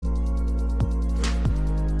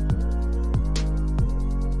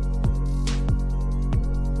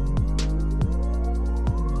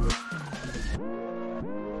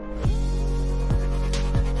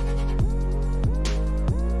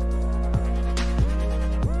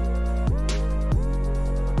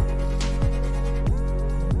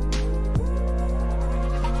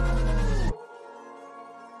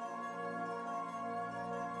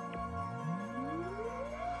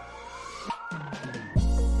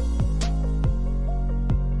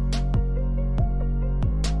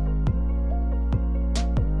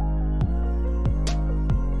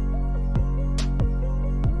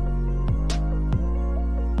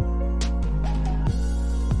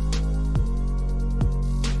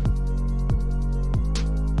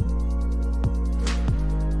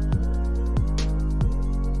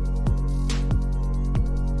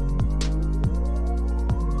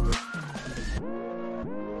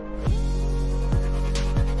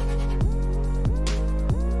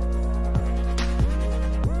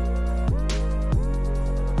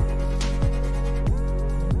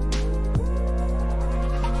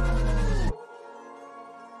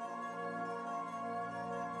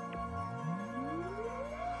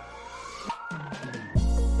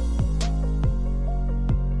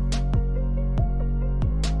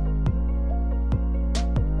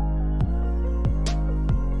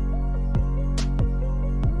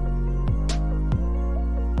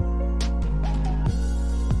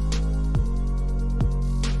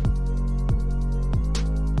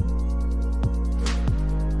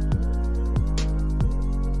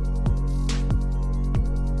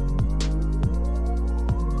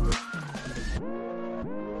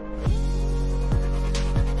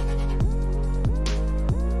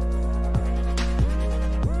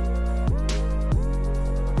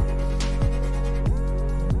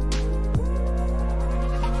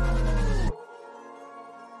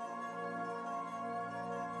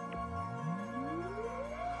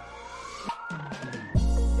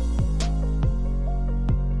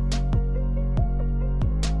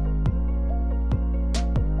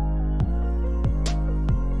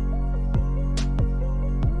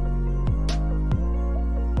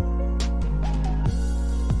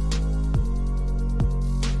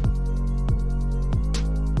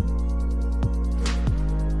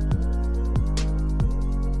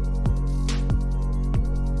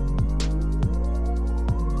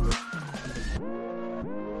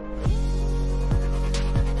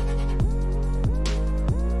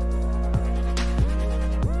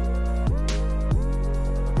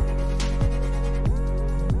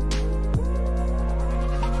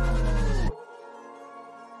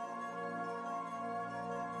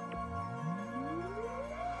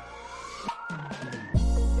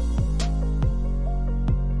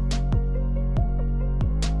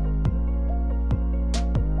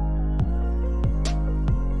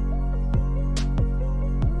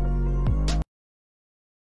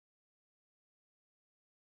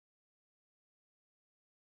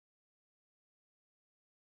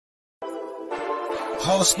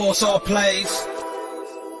All sports, all plays.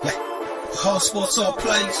 All sports, all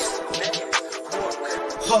plays.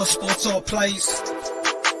 All sports, all plays.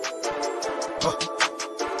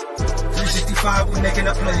 365, we making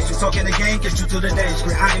a plays. You talking the game, get you through the days.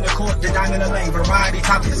 We're high in the court, the dime in the lane. Variety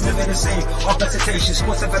topics, living the same. All presentation,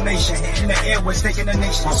 sports information. In the airways, taking the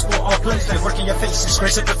nation. All sport, all plays, like working your faces.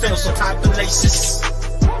 Grace at the field, so tie the laces.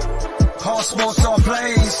 All sports, all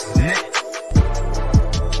plays.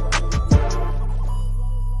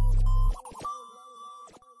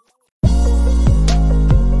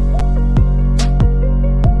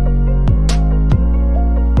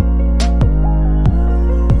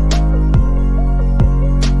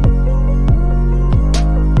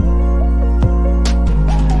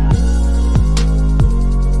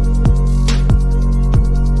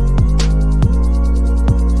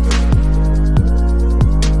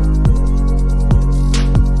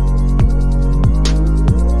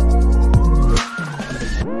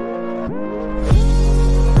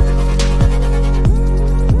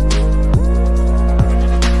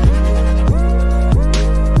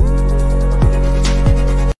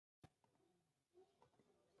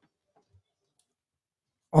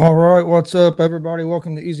 All right, what's up, everybody?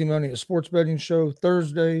 Welcome to Easy Money, a sports betting show,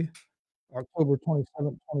 Thursday, October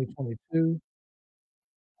 27th, 2022.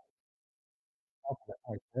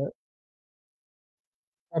 Like that.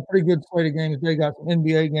 A pretty good slate of games today. Got some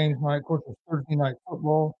NBA games tonight. Of course, it's Thursday night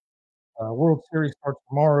football. World Series starts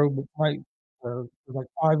tomorrow, but tonight there's like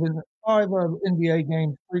five NBA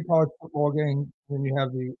games, 3 college football games, and then you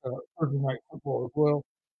have the Thursday night football as well.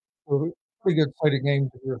 So pretty good slate of games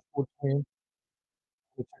if you're a sports fan.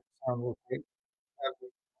 Check this out real quick.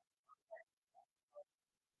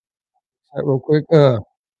 Real quick.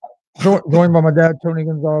 Joined by my dad, Tony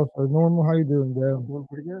Gonzalez. Normal, how you doing, Dad? I'm doing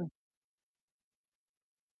pretty good.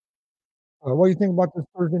 What do you think about this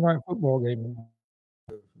Thursday night football game?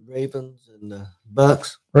 Ravens and the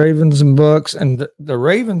Bucks. Ravens and Bucks, and the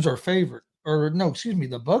Ravens are favored. Or no, excuse me,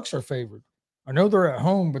 the Bucks are favored. I know they're at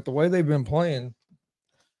home, but the way they've been playing.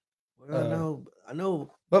 Well, I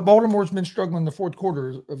know. But Baltimore's been struggling the fourth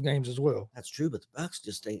quarter of games as well. That's true, but the Bucks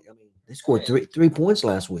just ain't. I mean, they scored three points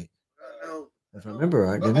last week. If I remember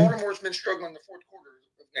right, but Baltimore's been struggling the fourth quarter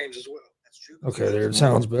of games as well. That's true. Okay, there it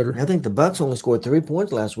sounds better. I think the Bucks only scored 3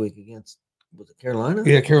 points last week against was it Carolina?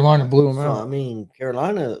 Yeah, Carolina blew them out. I mean,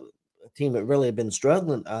 Carolina, a team that really had been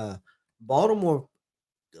struggling. Baltimore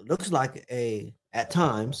looks like at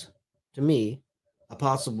times to me a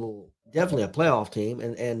possible, definitely a playoff team,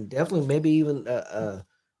 and definitely maybe even a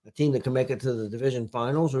team that can make it to the division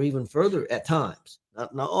finals or even further at times.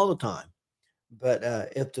 Not all the time. But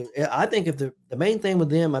I think if the main thing with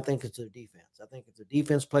them, I think it's their defense. I think if their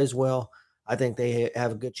defense plays well, I think they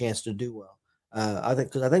have a good chance to do well. I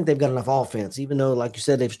think they've got enough offense, even though, like you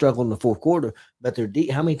said, they've struggled in the fourth quarter. But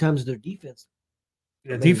how many times their defense?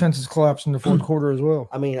 Yeah, defense has collapsed in the fourth quarter as well.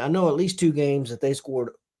 I mean, I know at least 2 games that they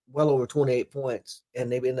scored well over 28 points, and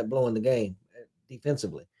they ended up blowing the game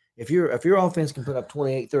defensively. If your offense can put up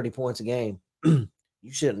 28, 30 points a game, you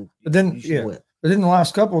shouldn't. But then, you shouldn't win. But in the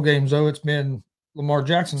last couple of games, though, it's been Lamar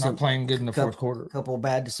Jackson not playing good in the fourth quarter. A couple of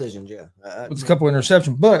bad decisions, yeah. With a couple of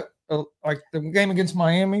interceptions. But like the game against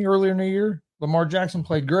Miami earlier in the year, Lamar Jackson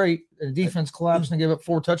played great. The defense collapsed and gave up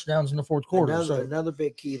 4 touchdowns in the fourth quarter. Another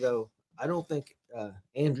big key, though, I don't think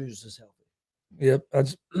Andrews is healthy. Yep.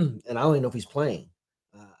 And I don't even know if he's playing.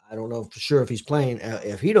 I don't know for sure if he's playing.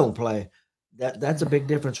 If he don't play, that's a big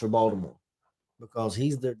difference for Baltimore. Because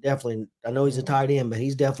definitely, I know he's a tight end, but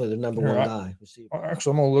he's definitely the number one guy.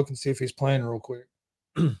 Actually, I'm going to look and see if he's playing real quick.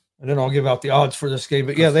 And then I'll give out the odds for this game.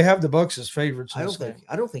 But yeah, they have the Bucks as favorites. I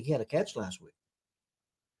don't think he had a catch last week.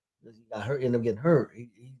 He got hurt, ended up getting hurt. He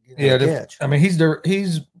catch. I mean, he's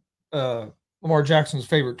Lamar Jackson's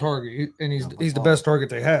favorite target, and he's the best target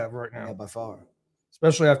they have right now. Yeah, by far.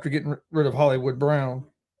 Especially after getting rid of Hollywood Brown.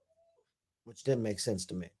 Which didn't make sense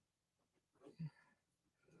to me.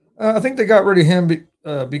 I think they got rid of him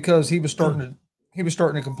because he was starting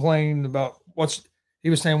to complain about he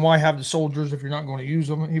was saying, why have the soldiers if you're not going to use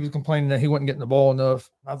them? He was complaining that he wasn't getting the ball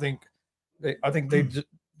enough. I think they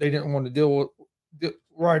didn't want to deal with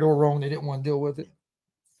right or wrong. They didn't want to deal with it.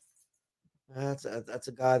 That's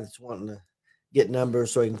a guy that's wanting to get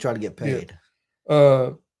numbers so he can try to get paid.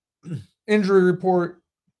 Yeah. Injury report: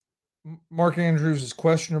 Mark Andrews is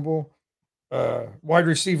questionable. Wide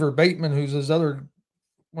receiver Bateman, who's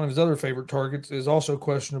one of his other favorite targets, is also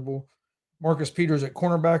questionable. Marcus Peters at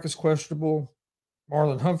cornerback is questionable.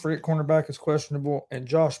 Marlon Humphrey at cornerback is questionable, and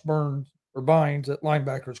Josh Bynes at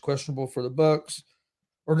linebacker is questionable for the Bucks.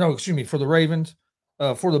 For the Ravens.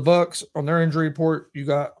 For the Bucks, on their injury report, you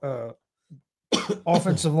got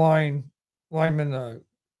offensive line Lineman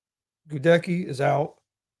Gudecki is out.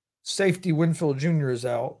 Safety Winfield Jr. is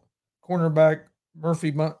out. Cornerback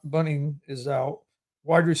Murphy Bunting is out.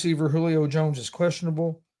 Wide receiver Julio Jones is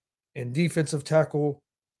questionable. And defensive tackle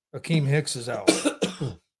Akeem Hicks is out.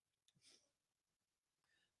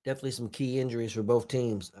 Definitely some key injuries for both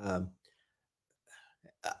teams.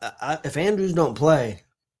 If Andrews don't play,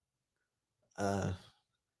 and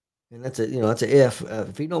that's a if.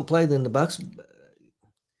 If he don't play, then the Bucks,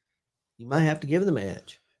 you might have to give them an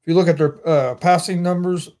edge. If you look at their passing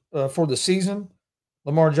numbers for the season,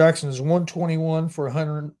 Lamar Jackson is 121 for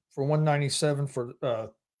 197 for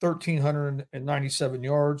 1,397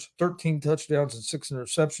 yards, 13 touchdowns and 6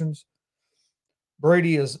 interceptions.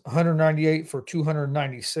 Brady is 198 for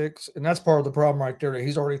 296, and that's part of the problem right there.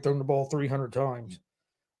 He's already thrown the ball 300 times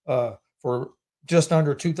for just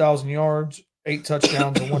under 2,000 yards, 8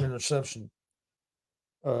 touchdowns, and 1 interception.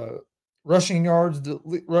 Rushing yards, the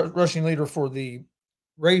rushing leader for the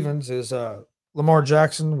Ravens is Lamar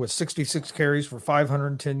Jackson with 66 carries for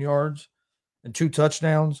 510 yards and 2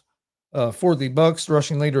 touchdowns. For the Bucks, the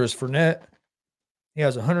rushing leader is Fournette. He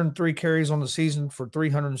has 103 carries on the season for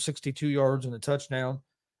 362 yards and a touchdown.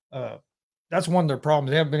 That's one of their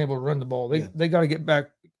problems. They haven't been able to run the ball. They got to get back.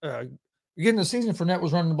 Beginning of the season, Fournette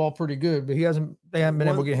was running the ball pretty good, but they haven't been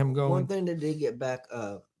able to get him going. One thing that did get back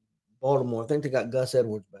Baltimore, I think they got Gus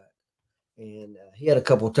Edwards back. And he had a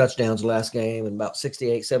couple of touchdowns last game and about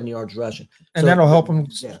 68, 70 yards rushing. And that'll help them,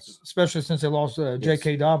 especially since they lost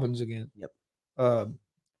J.K. Dobbins again. Yep.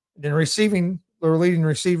 Then receiving, their leading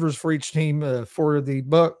receivers for each team for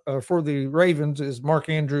the Ravens is Mark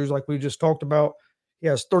Andrews, like we just talked about. He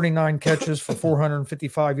has 39 catches for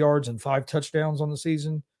 455 yards and 5 touchdowns on the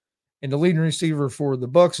season. And the leading receiver for the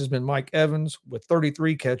Bucks has been Mike Evans with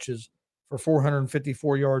 33 catches for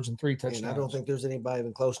 454 yards and 3 touchdowns. And I don't think there's anybody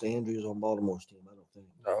even close to Andrews on Baltimore's team. I don't think.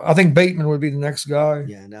 No, I think Bateman would be the next guy.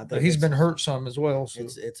 Yeah, and he's been hurt some as well. So.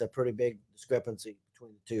 It's a pretty big discrepancy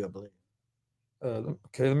between the two, I believe.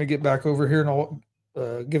 Okay, let me get back over here and I'll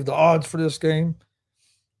give the odds for this game.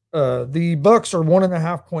 The Bucks are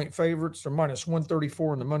 1.5 point favorites. They're minus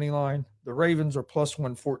 134 on the money line. The Ravens are plus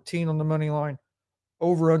 114 on the money line.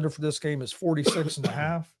 Over under for this game is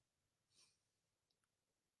 46.5.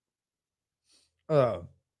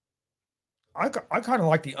 I kind of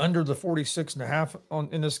like the under the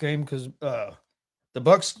 46.5 in this game because the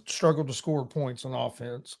Bucks struggle to score points on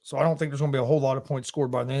offense, so I don't think there's going to be a whole lot of points scored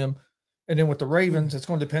by them. And then with the Ravens, it's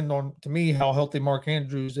going to depend on, to me, how healthy Mark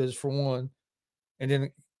Andrews is for one, and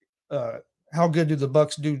then how good do the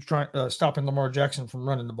Bucks do stopping Lamar Jackson from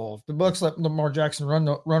running the ball. If the Bucks let Lamar Jackson run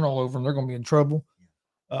all over them, they're going to be in trouble.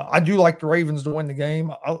 I do like the Ravens to win the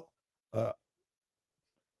game. But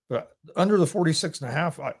under the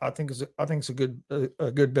 46.5, I think it's a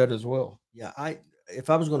good bet as well. Yeah, if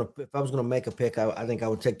I was gonna make a pick, I think I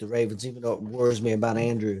would take the Ravens, even though it worries me about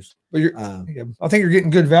Andrews. But I think you're getting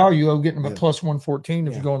good value of getting them at plus 114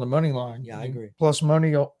 if you go on the money line. Yeah, I agree. Plus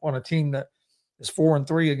money on a team that is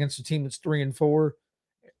 4-3 against a team that's 3-4.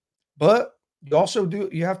 But you also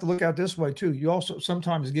you have to look at it this way too. You also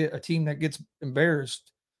sometimes get a team that gets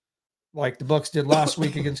embarrassed, like the Bucks did last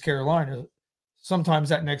week against Carolina. Sometimes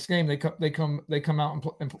that next game they come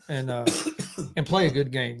out and play a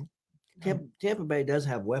good game. Tampa Bay does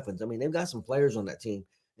have weapons. I mean, they've got some players on that team,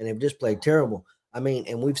 and they've just played terrible. I mean,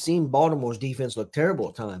 and we've seen Baltimore's defense look terrible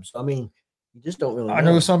at times. I mean, you just don't really know. I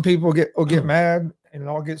know some people will get mad and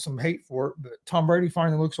I'll get some hate for it, but Tom Brady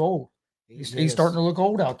finally looks old. He's starting to look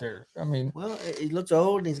old out there. I mean, well, he looks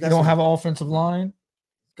old. And don't have an offensive line.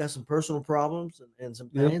 Got some personal problems and some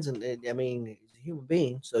pains, and I mean, he's a human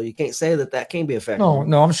being, so you can't say that can't be affected.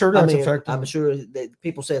 No, I'm sure that's affecting. I'm sure that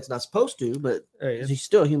people say it's not supposed to, but he's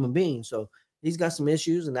still a human being, so he's got some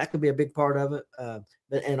issues, and that could be a big part of it.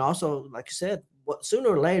 And also, like you said, sooner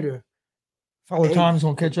or later, Father Time's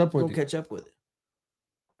gonna catch up with you. Catch up with it.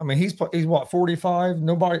 I mean, he's what 45.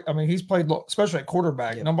 Nobody. I mean, he's played, especially at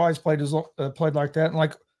quarterback. Yep. Nobody's played like that. And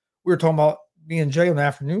like we were talking about me and Jay on the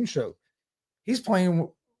afternoon show, he's playing.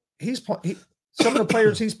 Some of the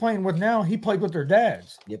players he's playing with now, he played with their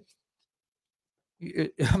dads. Yep.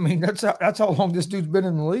 I mean, that's how long this dude's been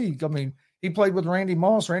in the league. I mean, he played with Randy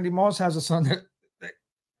Moss. Randy Moss has a son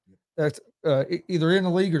that's either in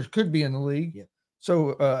the league or could be in the league. Yep.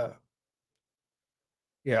 So, I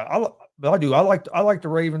do. I like the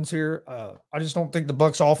Ravens here. I just don't think the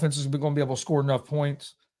Bucks offense is going to be able to score enough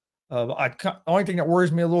points. The only thing that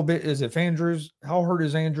worries me a little bit is if how hurt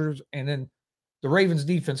is Andrews, and then the Ravens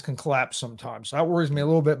defense can collapse sometimes. So that worries me a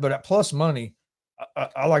little bit, but at plus money,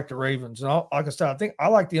 I like the Ravens. And like I said, I think I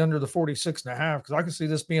like the under the 46.5 because I can see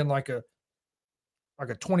this being like a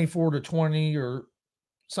 24-20 or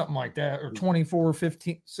something like that, or 24,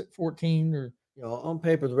 15, 14, or On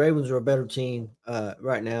paper, the Ravens are a better team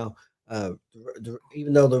right now.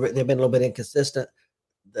 Even though they've been a little bit inconsistent,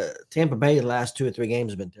 the Tampa Bay the last 2 or 3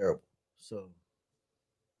 games have been terrible. So,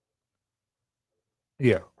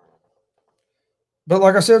 yeah. But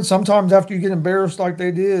like I said, sometimes after you get embarrassed like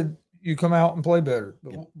they did, you come out and play better.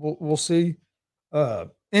 But we'll see.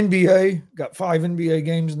 NBA got 5 NBA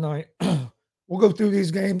games tonight. We'll go through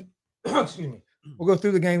these games. Excuse me. We'll go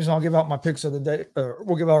through the games and I'll give out my picks of the day.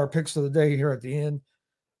 We'll give out our picks of the day here at the end.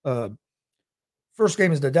 First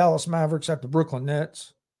game is the Dallas Mavericks at the Brooklyn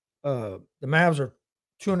Nets. The Mavs are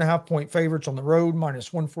 2.5-point favorites on the road,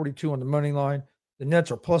 -142 on the money line. The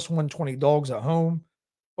Nets are +120 dogs at home.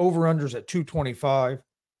 Over-unders at 225.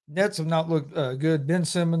 Nets have not looked good. Ben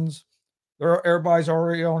Simmons, everybody's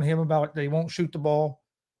already on him about they won't shoot the ball.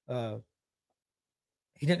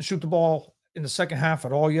 He didn't shoot the ball in the second half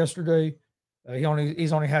at all yesterday.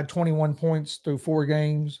 He's only had 21 points through 4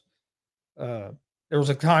 games. There was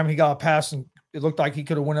a time he got a pass and it looked like he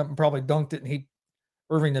could have went up and probably dunked it, and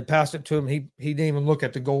Irving had passed it to him. He didn't even look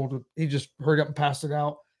at the goal. He just hurried up and passed it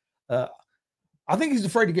out. I think he's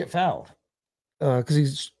afraid to get fouled because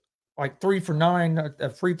he's like 3 for 9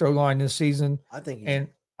 at free throw line this season. I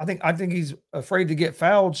think he's afraid to get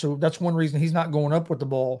fouled. So that's one reason he's not going up with the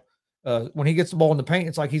ball. When he gets the ball in the paint,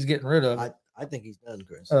 it's like he's getting rid of it. I think he's done,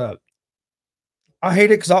 Chris. I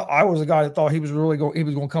hate it because I was a guy that thought he was going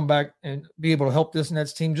to come back and be able to help this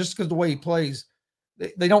Nets team just because the way he plays.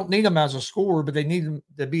 They don't need him as a scorer, but they need him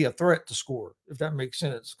to be a threat to score, if that makes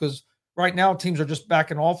sense. Because right now teams are just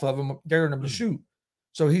backing off of him, daring him to shoot.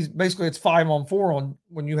 So he's basically it's 5-on-4 on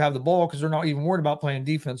when you have the ball because they're not even worried about playing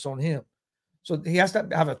defense on him. So he has to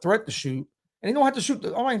have a threat to shoot, and he don't have to shoot.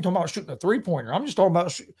 I'm not even talking about shooting a 3-pointer. I'm just talking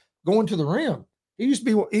about going to the rim. He used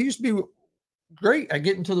to be great at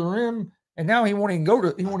getting to the rim. And now he won't even go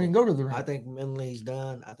to the rim. I think mentally he's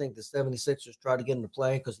done. I think the 76ers tried to get him to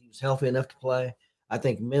play because he was healthy enough to play. I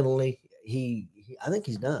think mentally I think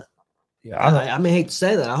he's done. Yeah, I may hate to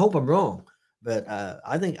say that. I hope I'm wrong, but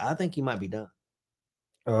I think he might be done.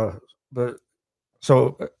 But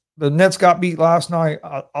so the Nets got beat last night.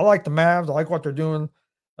 I like the Mavs. I like what they're doing.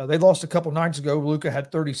 They lost a couple nights ago. Luka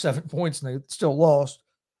had 37 points and they still lost.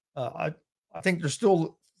 I think they're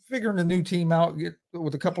still figuring the new team out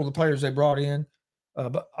with a couple of the players they brought in.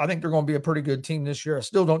 But I think they're going to be a pretty good team this year. I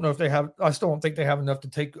still don't think they have enough to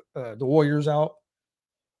take the Warriors out.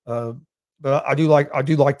 But I do like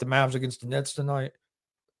the Mavs against the Nets tonight.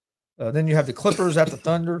 Then you have the Clippers at the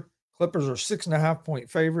Thunder. Clippers are 6.5-point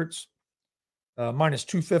favorites,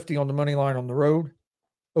 -250 on the money line on the road.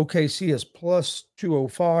 OKC is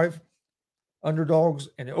 +205 underdogs,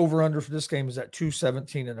 and the over/under for this game is at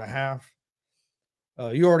 217.5.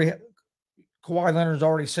 Kawhi Leonard's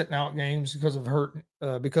already sitting out games because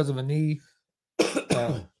of a knee.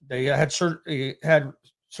 They had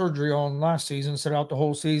surgery on last season, set out the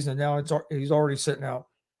whole season, and now he's already sitting out.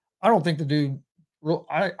 I don't think the dude.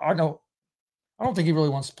 I don't think he really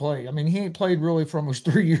wants to play. I mean, he ain't played really for almost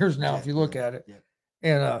 3 years now, if you look at it. Yeah.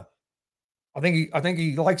 And I think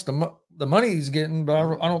he likes the money he's getting, but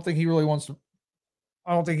I don't think he really wants to.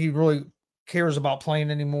 I don't think he really cares about playing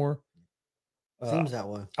anymore. Seems that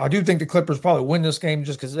way. I do think the Clippers probably win this game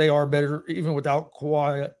just because they are better, even without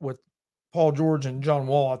Kawhi, with Paul George and John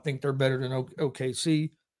Wall. I think they're better than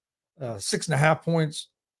OKC. 6.5 points.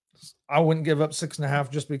 I wouldn't give up 6.5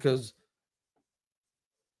 just because.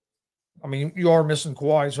 I mean, you are missing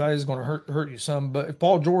Kawhi, so that is going to hurt you some. But if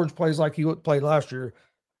Paul George plays like he played last year,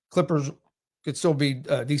 Clippers could still be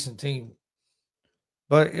a decent team.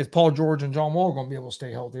 But if Paul George and John Wall are going to be able to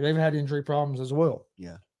stay healthy, they've had injury problems as well.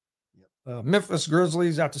 Yeah. Memphis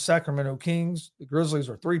Grizzlies out to Sacramento Kings. The Grizzlies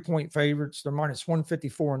are 3-point favorites. They're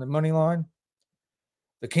 -154 on the money line.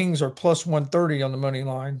 The Kings are +130 on the money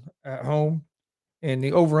line at home. And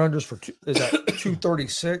the over-unders is at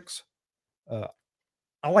 236.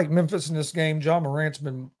 I like Memphis in this game. John Morant's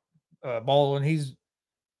been balling. He's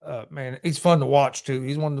fun to watch too.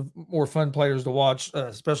 He's one of the more fun players to watch,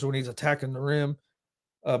 especially when he's attacking the rim.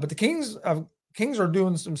 But the Kings are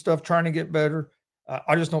doing some stuff, trying to get better.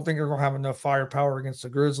 I just don't think they're going to have enough firepower against the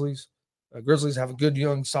Grizzlies. Grizzlies have a good,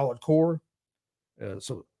 young, solid core.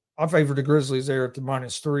 So I favor the Grizzlies there at the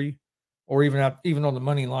 -3, or even on the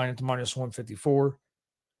money line at the -154.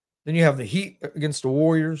 Then you have the Heat against the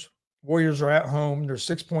Warriors. Warriors are at home. They're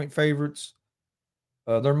 6-point favorites.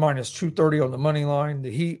 They're -230 on the money line.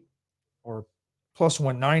 The Heat are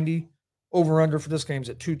 +190. Over/under for this game is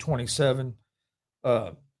at 227.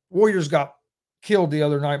 Warriors got killed the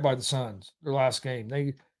other night by the Suns, their last game.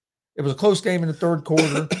 It was a close game in the third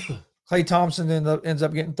quarter. Klay Thompson ends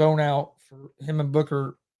up getting thrown out for him and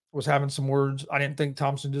Booker was having some words. I didn't think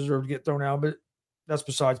Thompson deserved to get thrown out, but that's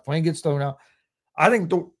besides the point. He gets thrown out. I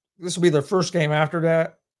think this will be their first game after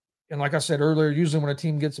that. And like I said earlier, usually when a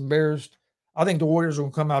team gets embarrassed, I think the Warriors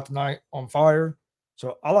will come out tonight on fire.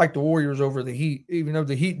 So I like the Warriors over the Heat, even though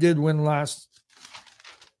the Heat did win last.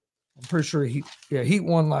 I'm pretty sure Heat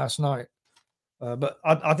won last night. But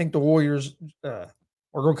I think the Warriors are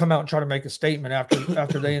going to come out and try to make a statement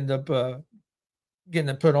after they end up getting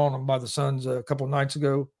it put on them by the Suns a couple of nights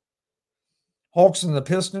ago. Hawks and the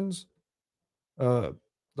Pistons. The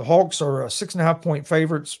Hawks are 6.5-point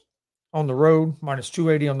favorites on the road, minus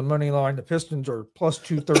 280 on the money line. The Pistons are plus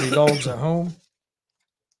 230 dogs at home.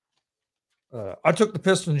 I took the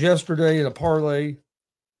Pistons yesterday at a parlay,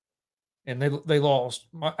 and they lost.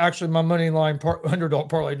 My money line underdog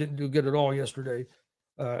parlay didn't do good at all yesterday.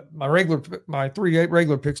 My 3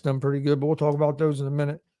 regular picks done pretty good, but we'll talk about those in a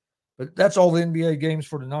minute. But that's all the NBA games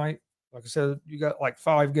for tonight. Like I said, you got like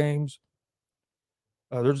 5 games.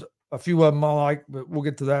 There's a few of them I like, but we'll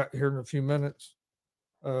get to that here in a few minutes.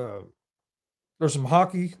 There's some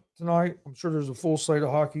hockey tonight. I'm sure there's a full slate of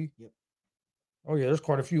hockey. Yep. Oh, yeah, there's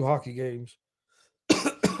quite a few hockey games.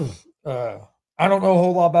 I don't know a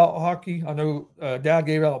whole lot about hockey. I know Dad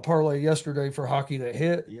gave out a parlay yesterday for hockey that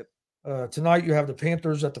hit. Yep. Tonight you have the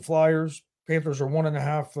Panthers at the Flyers. Panthers are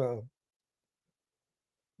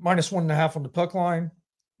 -1.5 on the puck line,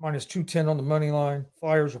 minus 210 on the money line.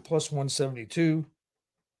 Flyers are plus 172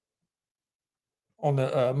 on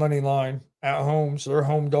the money line at home, so they're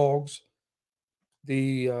home dogs.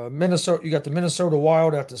 The you got the Minnesota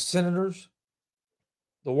Wild at the Senators.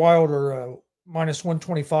 The Wild are minus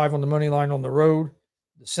 125 on the money line on the road.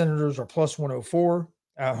 The Senators are plus 104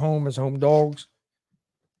 at home as home dogs.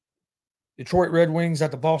 Detroit Red Wings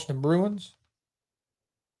at the Boston Bruins.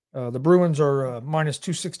 The Bruins are minus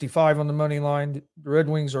 265 on the money line. The Red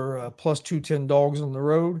Wings are plus 210 dogs on the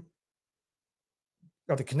road.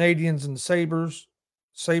 Got the Canadiens and the Sabres.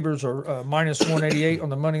 Sabres are minus 188 on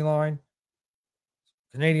the money line.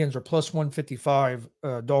 Canadiens are plus 155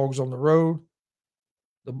 dogs on the road.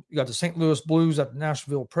 You got the St. Louis Blues at the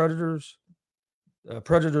Nashville Predators. The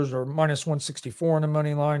Predators are minus 164 on the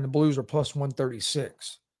money line. The Blues are plus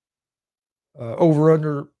 136. Over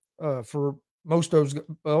under for most of those,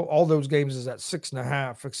 all those games is at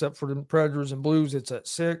 6.5, except for the Predators and Blues, it's at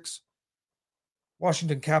 6.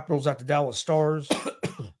 Washington Capitals at the Dallas Stars.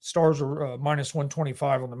 Stars are minus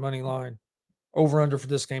 125 on the money line. Over under for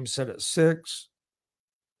this game set at 6.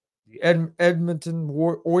 The Edmonton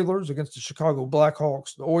Oilers against the Chicago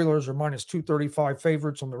Blackhawks. The Oilers are minus 235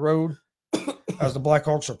 favorites on the road, as the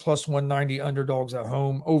Blackhawks are plus 190 underdogs at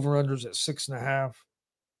home. Over unders at 6.5.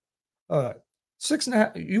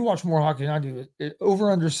 6.5. You watch more hockey than I do. Over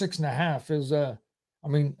under 6.5 is.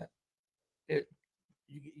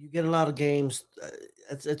 You get a lot of games.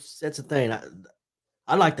 That's the thing.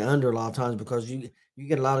 I like the under a lot of times because you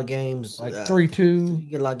get a lot of games like 3-2. You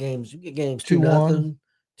get a lot of games. You get games 2-1.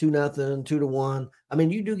 2-0, 2-1. I mean,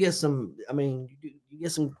 you do get some. I mean, you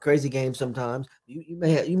get some crazy games sometimes. You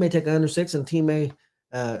may take under 6 and the team may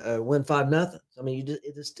win 5-0. I mean,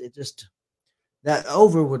 it just that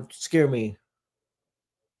over would scare me.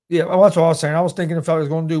 Yeah, well, that's what I was saying. I was thinking if I was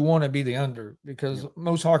going to do one, it'd be the under because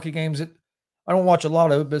most hockey games, I don't watch a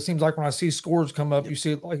lot of it, but it seems like when I see scores come up, you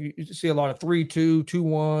see a lot of 3-2,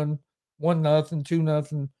 2-1, 1-0,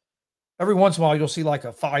 2-0. Every once in a while, you'll see like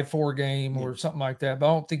a 5-4 game or something like that. But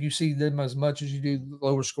I don't think you see them as much as you do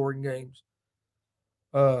lower scoring games.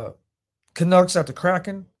 Canucks at the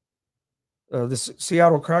Kraken. The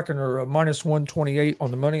Seattle Kraken are minus 128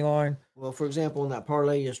 on the money line. Well, for example, in that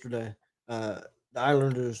parlay yesterday, the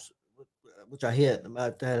Islanders, which I hit, I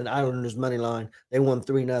had an Islanders money line. They won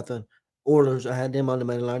 3-0. Oilers, I had them on the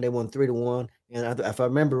money line. They won 3-1. And if I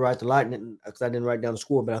remember right, the Lightning, because I didn't write down the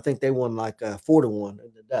score, but I think they won like 4-1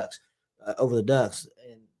 in the Ducks. Over the Ducks,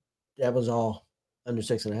 and that was all under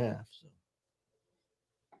 6.5.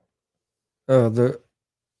 So. The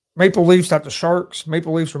Maple Leafs at the Sharks.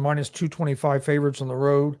 Maple Leafs are minus 225 favorites on the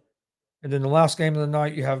road. And then the last game of the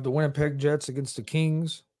night, you have the Winnipeg Jets against the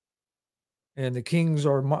Kings. And the Kings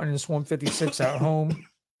are minus 156 at home,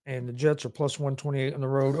 and the Jets are plus 128 on the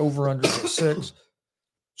road. Over under at 6.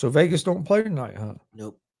 So Vegas don't play tonight, huh?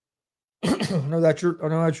 Nope. I know that's your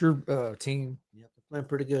team. Yep, they're playing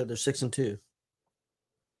pretty good. They're 6-2.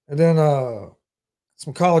 And then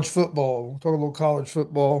some college football. We'll talk a little college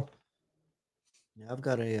football. Yeah, I've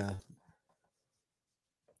got a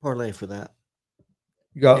parlay for that.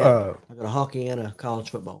 You got I got a hockey and a college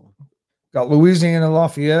football. Got Louisiana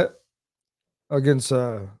Lafayette against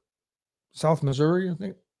South Missouri, I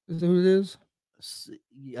think is who it is.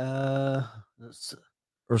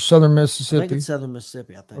 or Southern I Mississippi? think it's Southern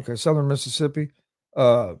Mississippi. I think. Okay, Southern Mississippi.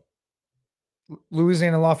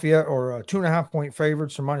 Louisiana Lafayette are 2.5 point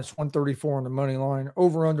favorites, or minus 134 on the money line.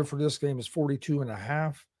 Over under for this game is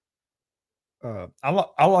 42.5.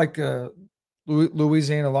 I like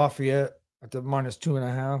Louisiana Lafayette at the minus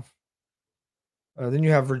 2.5. Then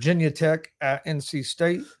you have Virginia Tech at NC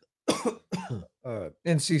State.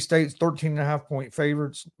 NC State's 13.5 point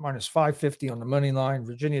favorites, minus 550 on the money line.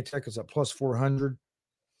 Virginia Tech is at plus 400.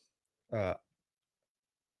 I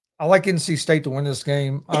like NC State to win this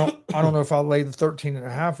game. I don't know if I'll lay the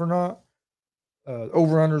 13.5 or not.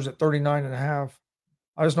 Over-unders at 39.5.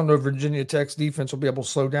 I just don't know if Virginia Tech's defense will be able to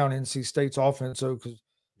slow down NC State's offense. So, because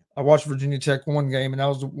I watched Virginia Tech one game, and that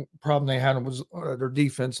was the problem they had was their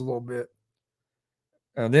defense a little bit.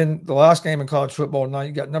 And then the last game in college football tonight,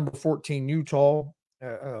 you got number 14 Utah,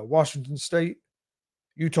 Washington State.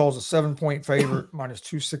 Utah's a 7-point favorite, minus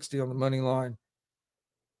 260 on the money line.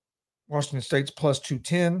 Washington State's plus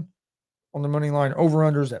 210 on the money line.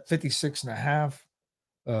 Over-unders at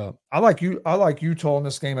 56.5. I like Utah in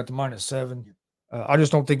this game at the minus 7. I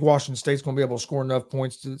just don't think Washington State's going to be able to score enough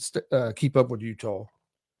points to keep up with Utah.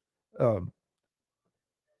 I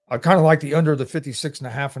kind of like the under the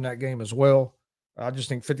 56.5 in that game as well. I just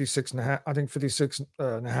think 56.5. I think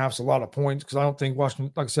 56.5 is a lot of points because I don't think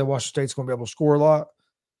Washington State's going to be able to score a lot.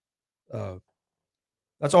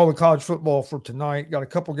 That's all the college football for tonight. Got a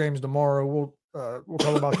couple games tomorrow. We'll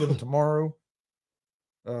talk about them tomorrow.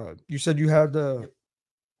 You said you had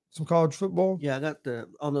some college football? Yeah, I got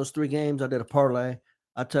on those 3 games. I did a parlay.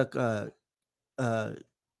 I took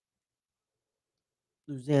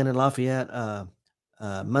Louisiana Lafayette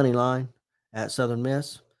money line at Southern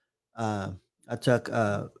Miss. I took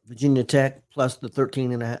Virginia Tech plus the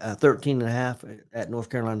 13.5 at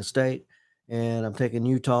North Carolina State. And I'm taking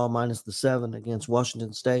Utah minus the 7 against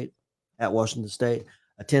Washington State at Washington State.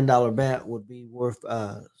 A $10 bet would be worth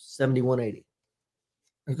 $71.80.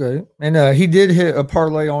 Okay. And he did hit a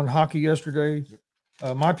parlay on hockey yesterday.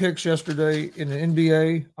 My picks yesterday in the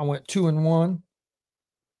NBA, I went 2-1.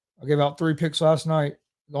 I gave out 3 picks last night.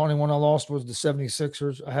 The only one I lost was the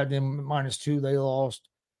 76ers. I had them minus 2. They lost.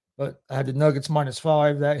 But I had the Nuggets minus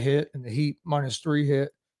 5. That hit. And the Heat minus 3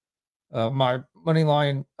 hit. My money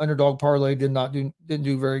line underdog parlay didn't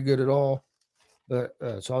do very good at all. But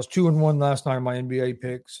so I was 2-1 last night in my NBA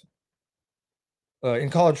picks. In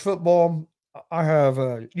college football, I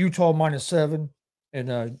have Utah minus 7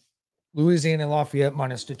 and Louisiana Lafayette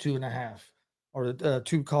minus the 2.5. Or the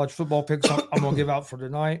 2 college football picks I'm going to give out for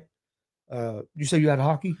tonight. You say you had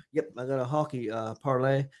hockey? Yep, I got a hockey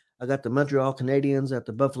parlay. I got the Montreal Canadiens at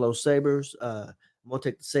the Buffalo Sabres. I'm going to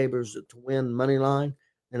take the Sabres to win money line.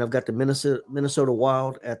 And I've got the Minnesota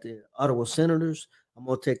Wild at the Ottawa Senators. I'm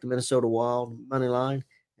going to take the Minnesota Wild money line.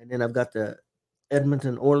 And then I've got the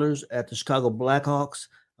Edmonton Oilers at the Chicago Blackhawks.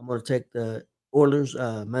 I'm going to take the Oilers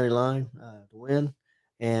money line to win.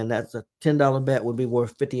 And that's a $10 bet would be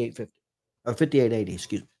worth $58.50 or $58.80,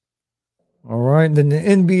 excuse me. All right. And then the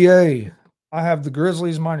NBA, I have the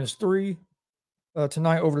Grizzlies minus 3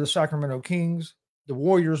 tonight over the Sacramento Kings. The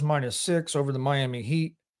Warriors minus 6 over the Miami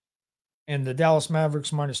Heat. And the Dallas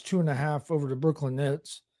Mavericks minus 2.5 over the Brooklyn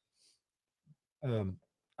Nets.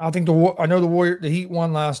 I think the Heat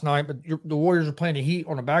won last night, but the Warriors are playing the Heat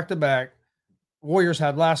on a back-to-back. The Warriors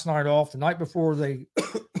had last night off. The night before they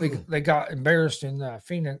got embarrassed in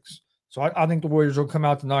Phoenix. So I think the Warriors will come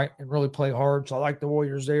out tonight and really play hard. So I like the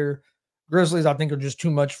Warriors there. Grizzlies, I think, are just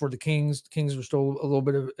too much for the Kings. The Kings are still a little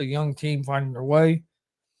bit of a young team finding their way.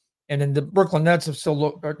 And then the Brooklyn Nets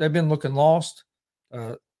they've been looking lost.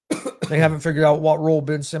 They haven't figured out what role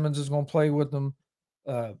Ben Simmons is going to play with them.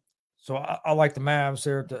 So I like the Mavs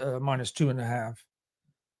there at the minus 2.5.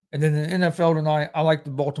 And then in the NFL tonight, I like the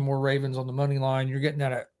Baltimore Ravens on the money line. You're getting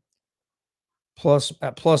that at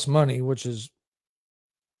plus money, which is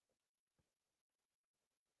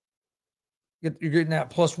you're getting that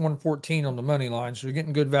plus 114 on the money line. So you're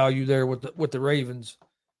getting good value there with the Ravens.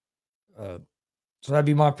 So that'd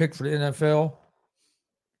be my pick for the NFL.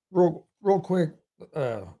 Real quick.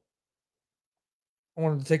 I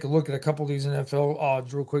wanted to take a look at a couple of these NFL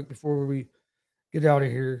odds real quick before we get out of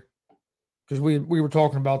here, because we were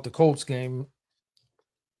talking about the Colts game.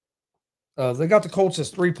 They got the Colts as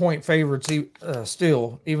 3-point favorites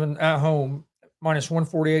still, even at home, minus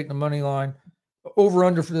 148 in the money line. Over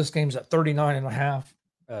under for this game is at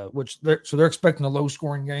 39.5, so they're expecting a low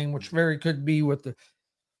scoring game, which very could be with the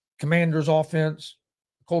Commanders' offense.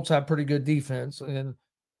 The Colts have pretty good defense, and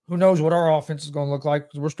who knows what our offense is going to look like,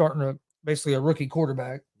 because we're starting basically a rookie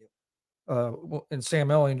quarterback in Sam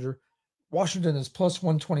Ehlinger. Washington is plus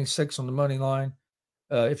 126 on the money line.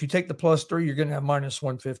 If you take the +3, you're going to have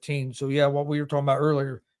 -115. So yeah, what we were talking about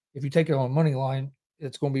earlier, if you take it on money line,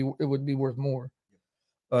 it would be worth more.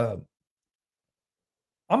 I'm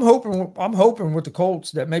hoping with the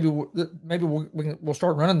Colts that maybe we'll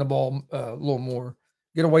start running the ball a little more,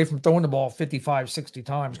 get away from throwing the ball 55, 60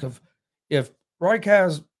 times. Because if Reich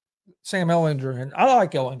has Sam Ehlinger, and I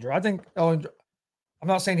like Ehlinger, I think Ehlinger. I'm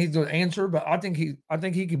not saying he's the answer, but I think he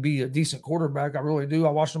could be a decent quarterback. I really do. I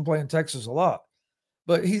watched him play in Texas a lot.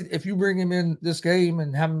 But if you bring him in this game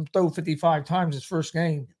and have him throw 55 times his first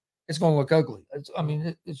game, it's going to look ugly.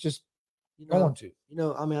 It's just going to.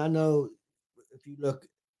 I know if you look,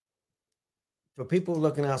 for people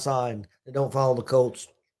looking outside that don't follow the Colts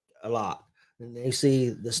a lot, and they see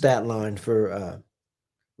the stat line for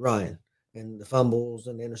Ryan and the fumbles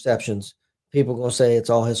and the interceptions, people are going to say it's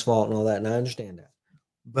all his fault and all that, and I understand that.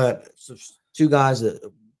 But two guys that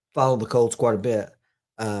follow the Colts quite a bit,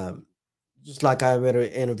 just like I read an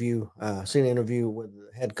interview, seen an interview with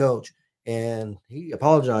the head coach, and he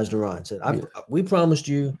apologized to Ryan. Said, "We promised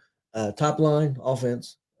you top line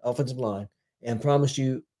offensive line, and promised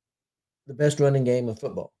you the best running game of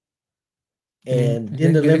football, and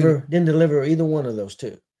didn't deliver either one of those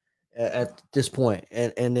two at this point,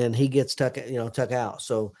 and then he gets tuck out.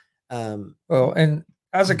 So, and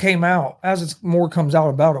as it came out, more comes out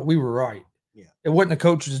about it, we were right. Yeah, it wasn't the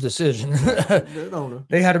coach's decision. The owner.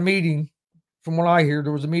 They had a meeting. From what I hear,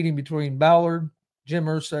 there was a meeting between Ballard, Jim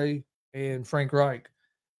Irsay, and Frank Reich,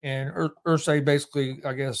 and Irsay basically,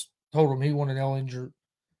 I guess, told him he wanted Ehlinger.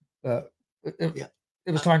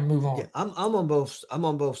 It was time to move on. Yeah, I'm on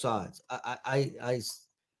both sides.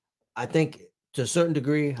 I think to a certain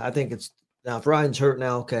degree, I think it's now if Ryan's hurt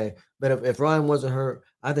now, okay. But if Ryan wasn't hurt,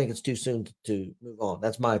 I think it's too soon to move on.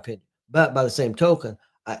 That's my opinion. But by the same token,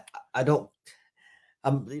 I'm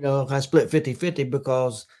I split 50-50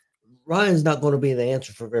 because Ryan's not going to be the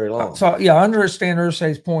answer for very long. So yeah, I understand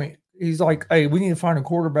Irsay's point. He's like, hey, we need to find a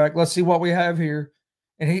quarterback. Let's see what we have here.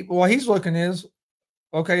 And he's looking is,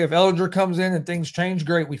 okay, if Ehlinger comes in and things change,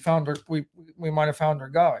 great. We might have found our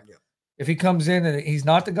guy. Yeah. If he comes in and he's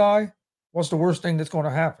not the guy, what's the worst thing that's going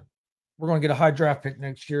to happen? We're going to get a high draft pick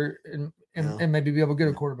next year and maybe be able to get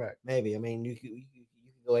a quarterback. Maybe. I mean, you can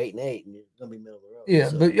go 8-8 and it's going to be middle of the road. Yeah,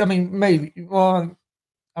 so. But I mean, maybe. Well,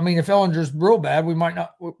 I mean, if Ellinger's real bad, we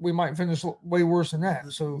might finish way worse than that.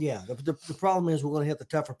 So yeah, the problem is we're going to hit the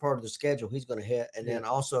tougher part of the schedule. He's going to hit, and then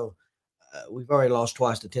also we've already lost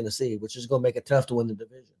twice to Tennessee, which is going to make it tough to win the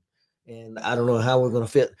division. And I don't know how we're going to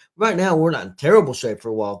fit. Right now, we're not in terrible shape for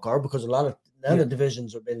a wild card because a lot of other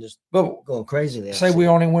divisions have been just going crazy. There. Say we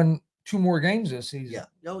only win 2 more games this season. Yeah.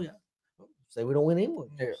 Oh yeah. Say we don't win any more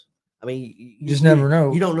games. Yeah. I mean, you just never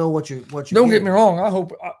know. You don't know what you're. Don't get me wrong.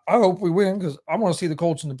 I hope we win because I want to see the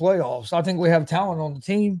Colts in the playoffs. I think we have talent on the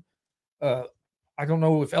team. I don't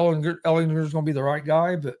know if Ehlinger is going to be the right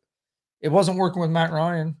guy, but it wasn't working with Matt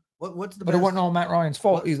Ryan. But it wasn't all Matt Ryan's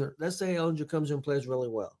fault either. Let's say Ehlinger comes in and plays really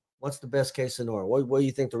well. What's the best case scenario? What do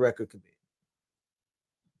you think the record could be?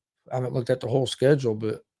 I haven't looked at the whole schedule,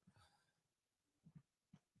 but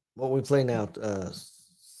what we play now,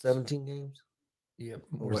 17 games. Yeah,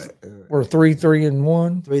 we're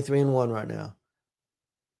 3-3-1. 3-3-1 right now.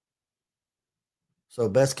 So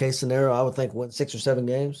best case scenario, I would think win 6 or 7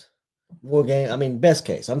 games. More game. I mean, best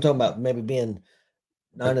case. I'm talking about maybe being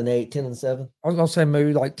 9-8, 10-7. I was gonna say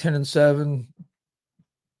maybe like 10-7.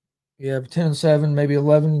 Yeah, 10-7, maybe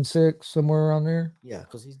 11-6, somewhere around there. Yeah,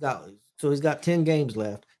 because he's got 10 games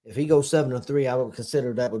left. If he goes 7-3, I would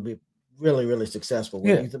consider that would be really, really successful. What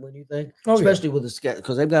do you think? Oh, especially with the schedule,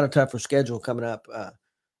 because they've got a tougher schedule coming up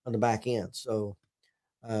on the back end. So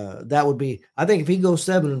that would be. I think if he goes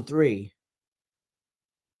 7-3,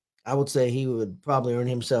 I would say he would probably earn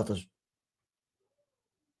himself as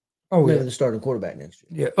the starting quarterback next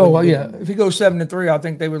year. Yeah. Oh well, yeah. If he goes 7-3, I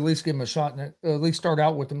think they would at least give him a shot. At least start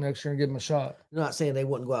out with him next year and give him a shot. I'm not saying they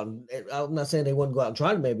wouldn't go out. I'm not saying they wouldn't go out and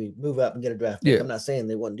try to maybe move up and get a draft pick. I'm not saying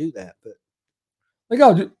they wouldn't do that, but they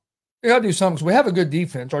got to do something because we have a good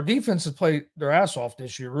defense. Our defense has played their ass off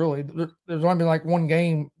this year, really. There's only been like one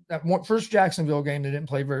game, first Jacksonville game, they didn't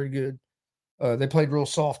play very good. They played real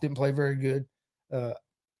soft, didn't play very good.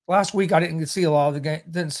 Last week, I didn't see a lot of the game,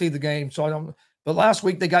 didn't see the game, so I don't. But last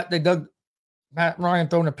week, they dug Matt Ryan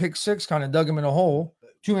throwing a pick 6, kind of dug him in a hole.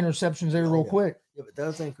 2 interceptions there real quick. Yeah, but the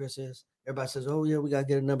other thing, Chris, is everybody says, oh, yeah, we got to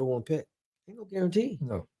get a number 1 pick. Ain't no guarantee.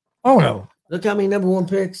 No. Oh, no. Look how many number 1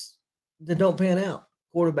 picks that don't pan out.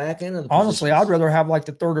 Quarterback and other honestly, positions. I'd rather have like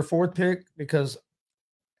the 3rd or 4th pick because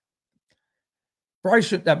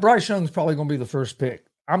Bryce Young's probably going to be the first pick.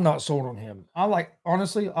 I'm not sold on him. I like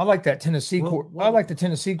that Tennessee. I like the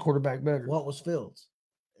Tennessee quarterback better. What was Fields?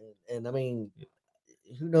 And I mean,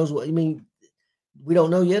 who knows what? I mean, we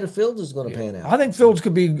don't know yet if Fields is going to pan out. I think Fields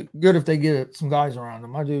could be good if they get some guys around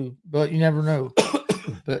him. I do, but you never know.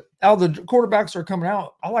 But out of the quarterbacks that are coming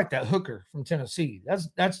out, I like that Hooker from Tennessee.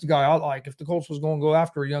 That's the guy I like. If the Colts was going to go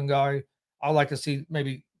after a young guy, I'd like to see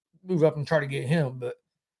maybe move up and try to get him. But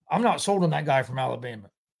I'm not sold on that guy from Alabama.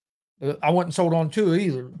 I wasn't sold on Tua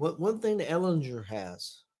either. One thing that Ellinger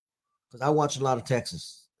has, because I watched a lot of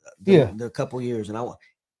Texas, the couple years, and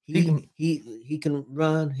he can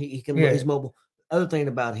run, he can he's mobile. Other thing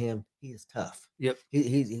about him, he is tough. Yep,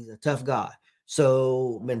 he's a tough guy.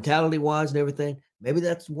 So mentality wise and everything, maybe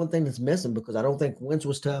that's one thing that's missing because I don't think Wentz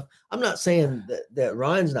was tough. I'm not saying that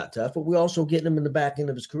Ryan's not tough, but we're also getting him in the back end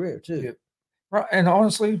of his career too. Yep. Right, and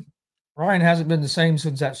honestly, Ryan hasn't been the same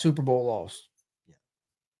since that Super Bowl loss.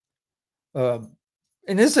 And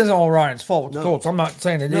this isn't all Ryan's fault with the Colts. I'm not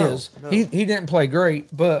saying it is. No. He didn't play great,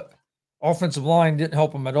 but offensive line didn't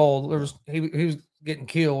help him at all. He was getting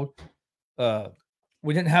killed.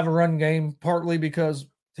 We didn't have a run game, partly because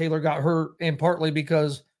Taylor got hurt, and partly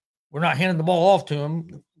because we're not handing the ball off to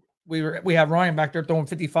him. We have Ryan back there throwing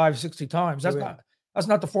 55, 60 times. That's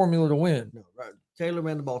not the formula to win. No, right. Taylor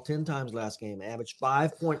ran the ball 10 times last game, averaged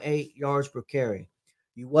 5.8 yards per carry.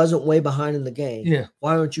 You wasn't way behind in the game. Yeah.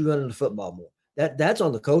 Why aren't you running the football more? That's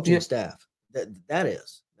on the coaching staff. That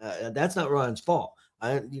is. That's not Ryan's fault.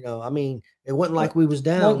 It wasn't like we was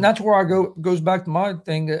down. Well, that's where goes back to my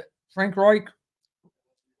thing that Frank Reich,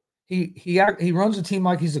 he runs a team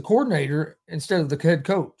like he's a coordinator instead of the head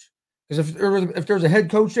coach. Because if there's a head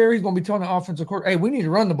coach there, he's going to be telling the offensive coordinator, "Hey, we need to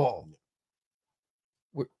run the ball."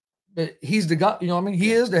 But he's the guy.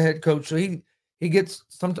 He is the head coach, so he gets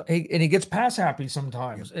he gets pass happy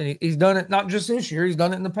sometimes, and he's done it not just this year. He's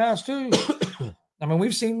done it in the past too.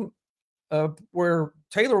 We've seen where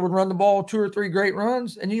Taylor would run the ball 2 or 3 great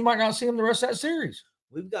runs, and you might not see him the rest of that series.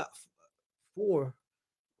 We've got 4.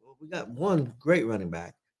 We got one great running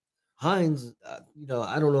back, Hines. I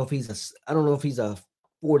don't know if he's a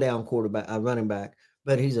 4-down quarterback, running back,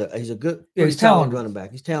 but he's a good, he's talented running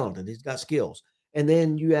back. He's talented. He's got skills. And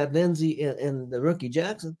then you have Lindsey and the rookie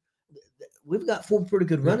Jackson. We've got 4 pretty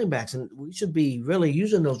good running backs, and we should be really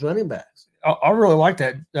using those running backs. I really like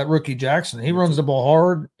that rookie Jackson. He runs the ball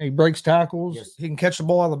hard. He breaks tackles. Yes. He can catch the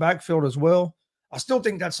ball out of the backfield as well. I still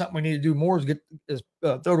think that's something we need to do more is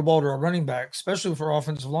throw the ball to our running back, especially for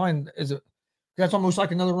offensive line. That's almost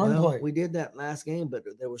like another run play. We did that last game, but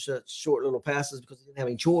there were such short little passes because he didn't have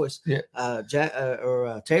any choice. Yeah.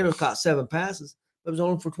 Taylor caught 7 passes, but it was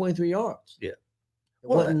only for 23 yards. Yeah. It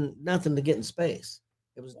wasn't nothing to get in space.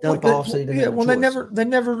 It was dump off. So they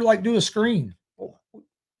never like do a screen.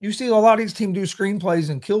 You see a lot of these teams do screen plays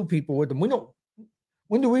and kill people with them.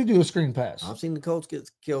 When do we do a screen pass? I've seen the Colts get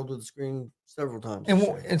killed with a screen several times. And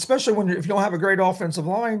especially if you don't have a great offensive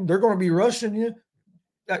line, they're going to be rushing you.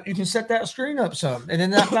 You can set that screen up some, and then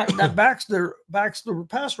that backs the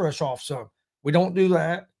pass rush off some. We don't do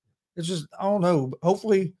that. It's just I don't know.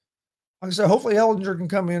 Hopefully, like I said, hopefully Ellinger can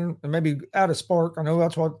come in and maybe add a spark. I know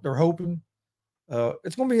that's what they're hoping.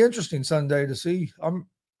 It's going to be interesting Sunday to see. I'm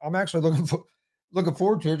actually looking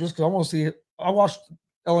forward to it just because I want to see it. I watched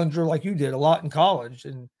Ellinger like you did a lot in college,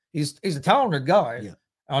 and he's a talented guy. Yeah.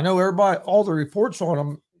 I know all the reports on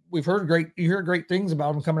him. You hear great things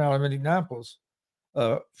about him coming out of Indianapolis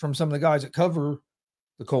from some of the guys that cover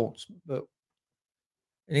the Colts. And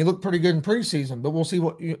he looked pretty good in preseason. But we'll see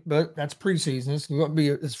but that's preseason. It's going to be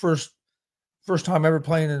his first time ever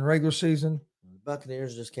playing in regular season. The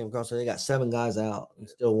Buccaneers just came across. So they got 7 guys out and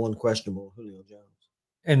still 1 questionable, Julio Jones.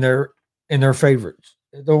 And they're favorites.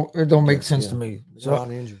 It don't make sense to me. So,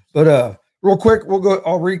 injuries. But real quick, we'll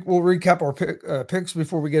recap our picks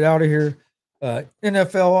before we get out of here.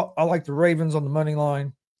 NFL, I like the Ravens on the money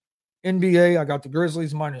line. NBA, I got the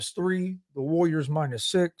Grizzlies -3, the Warriors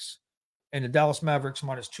 -6, and the Dallas Mavericks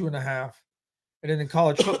 -2.5. And then in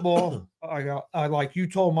college football, I like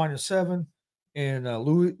Utah -7 and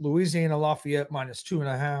Louisiana Lafayette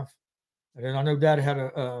 -2.5. And then I know Dad had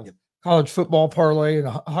a college football parlay and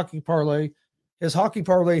a hockey parlay. His hockey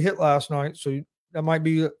parlay hit last night, so that might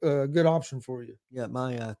be a good option for you. Yeah,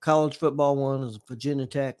 my college football one is Virginia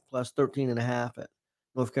Tech plus 13.5 at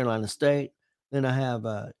North Carolina State. Then I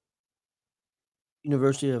have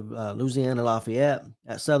University of Louisiana Lafayette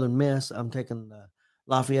at Southern Miss. I'm taking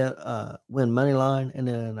Lafayette win money line, and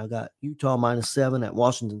then I got Utah -7 at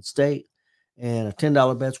Washington State, and a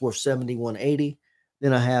 $10 bet's worth $71.80.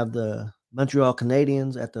 Then I have the Montreal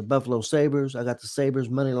Canadiens at the Buffalo Sabres. I got the Sabres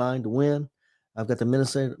money line to win. I've got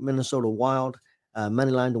the Minnesota Wild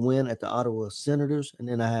money line to win at the Ottawa Senators, and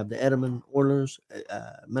then I have the Edmonton Oilers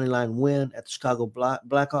money line win at the Chicago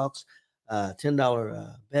Blackhawks.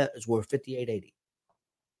 $10 bet is worth $58.80.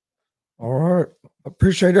 All right.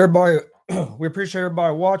 Appreciate everybody. We appreciate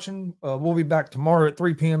everybody watching. We'll be back tomorrow at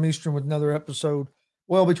 3 p.m. Eastern with another episode.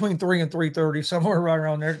 Well, between 3 and 3:30, somewhere right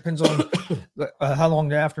around there. Depends on how long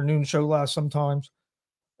the afternoon show lasts sometimes.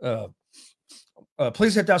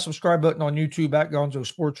 Please hit that subscribe button on YouTube at Gonzo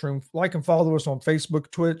Sports Room. Like and follow us on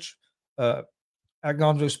Facebook, Twitch, at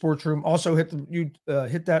Gonzo Sports Room. Also hit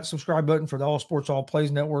that subscribe button for the All Sports All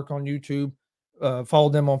Plays Network on YouTube. Follow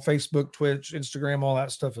them on Facebook, Twitch, Instagram, all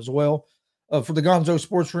that stuff as well. For the Gonzo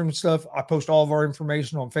Sports Room stuff, I post all of our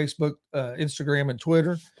information on Facebook, Instagram, and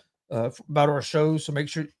Twitter about our shows. So make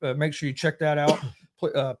sure you check that out.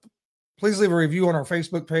 Please leave a review on our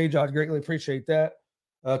Facebook page. I'd greatly appreciate that.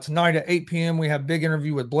 Tonight at 8 p.m. we have a big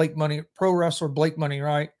interview with Blake Money, pro wrestler Blake Money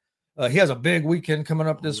Wright. He has a big weekend coming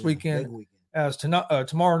up this weekend. As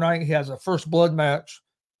tomorrow night he has a first blood match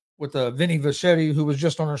with Vinny Vachetti, who was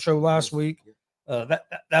just on our show last week.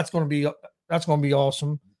 That's going to be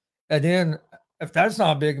awesome. And then if that's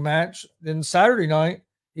not a big match, then Saturday night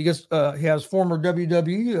he has former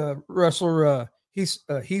WWE wrestler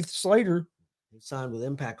Heath Slater. He signed with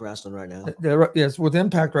Impact Wrestling right now. Yes, with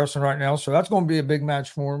Impact Wrestling right now. So that's going to be a big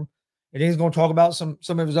match for him. And he's going to talk about some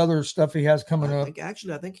of his other stuff he has coming up.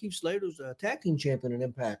 I think Heath Slater's a tag team champion in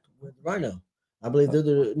Impact with Rhino. I believe they're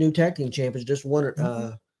the new tag team champions. Just won it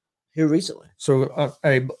here recently. So,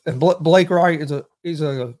 Blake Wright he's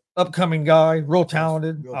a upcoming guy, real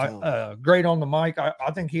talented, great on the mic.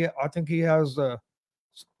 I think he has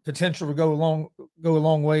potential to go a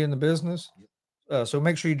long way in the business. So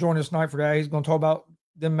make sure you join us tonight for that. He's going to talk about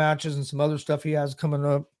them matches and some other stuff he has coming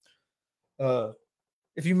up.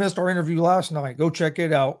 If you missed our interview last night, go check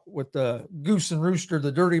it out with Goose and Rooster,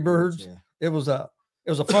 the Dirty Birds. Yeah. It was a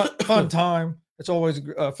fun time. It's always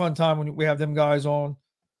a fun time when we have them guys on.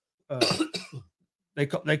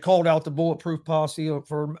 They called out the Bulletproof Posse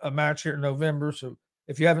for a match here in November. So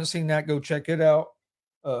if you haven't seen that, go check it out.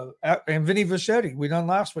 And Vinny Vachetti, we done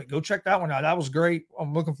last week. Go check that one out. That was great.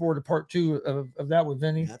 I'm looking forward to part 2 of that with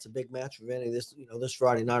Vinny. That's a big match for Vinny this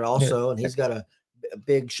Friday night also, and he's got a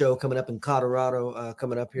big show coming up in Colorado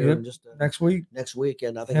coming up here in just next week,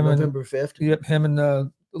 and I think November 5th. Yep, him and the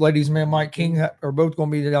ladies man Mike King are both going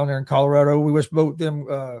to be down there in Colorado. We wish both them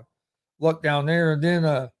luck down there. And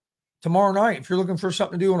then tomorrow night, if you're looking for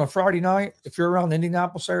something to do on a Friday night, if you're around the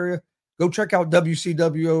Indianapolis area, go check out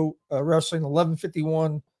WCWO Wrestling,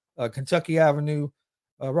 1151 Kentucky Avenue,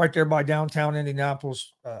 right there by downtown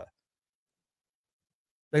Indianapolis.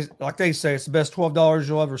 They say it's the best $12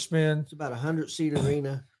 you'll ever spend. It's about 100-seat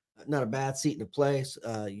arena, not a bad seat in the place.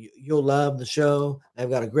 You'll love the show. They've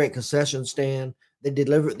got a great concession stand.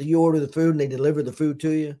 You order the food and they deliver the food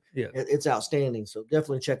to you. Yeah, it's outstanding. So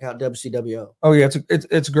definitely check out WCWO. Oh yeah,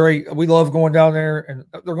 it's great. We love going down there, and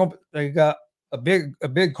they got a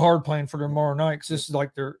big card playing for tomorrow night, because this is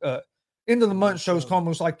like their end of the month show. Is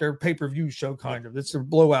almost like their pay-per-view show, kind of. It's their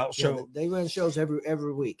blowout show. They run shows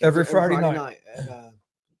every week, every Friday night.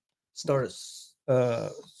 Start at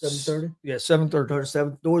 7:30. Yeah, 7:30.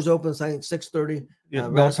 7 doors open. I think 6:30. Yeah,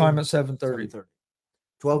 bell time at 7:30.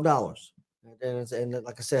 $12. And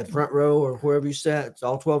like I said, front row or wherever you sat, it's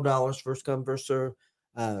all $12. First come, first serve.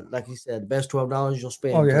 Like you said, the best $12 you'll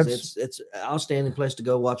spend. Oh yeah, it's an outstanding place to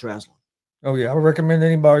go watch wrestling. Oh yeah, I would recommend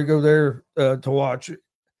anybody go there to watch it.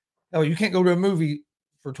 Oh, you can't go to a movie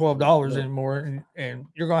for $12 anymore, and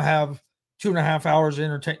you're gonna have 2.5 hours of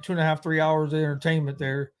 2.5, 3 hours of entertainment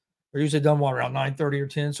there. They're usually done around 9:30 or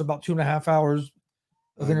 10, so about 2.5 hours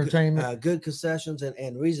of entertainment. Good concessions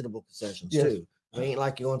and reasonable concessions too. It ain't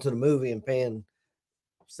like you're going to the movie and paying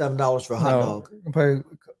 $7 for a hot dog. You pay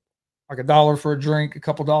like $1 for a drink, a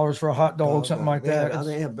couple dollars for a hot dog, something like that.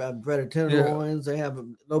 They have breaded tenderloins. They have a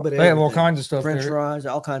little bit of everything. All kinds of stuff. French fries,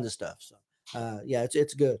 all kinds of stuff. So,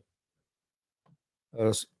 it's good.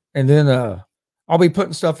 And then I'll be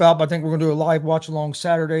putting stuff out. But I think we're going to do a live watch along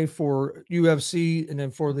Saturday for UFC, and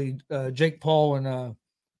then for the Jake Paul and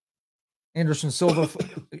Anderson Silva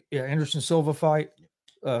fight.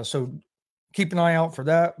 So keep an eye out for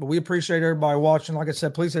that. But we appreciate everybody watching. Like I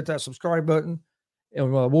said, please hit that subscribe button.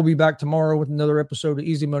 And we'll be back tomorrow with another episode of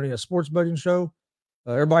Easy Money, a sports betting show.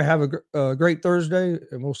 Everybody have a great Thursday,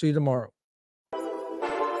 and we'll see you tomorrow.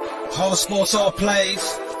 All sports, all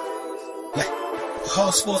plays.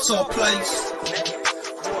 All sports, all plays.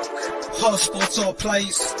 All sports, all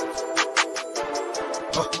plays.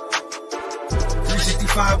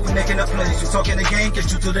 365, we making a plays. We talking the game,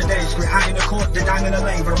 get you through the days. Great eye in the court, the dime in the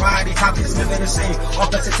lane. Variety, topics, living the same. All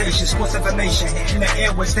presentation, sports information. Hitting the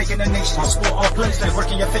airways, taking the nation. All sport, all plays, like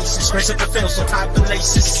working your faces. Grace at the field, so tie the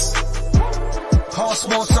laces. All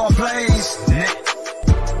sports, all plays.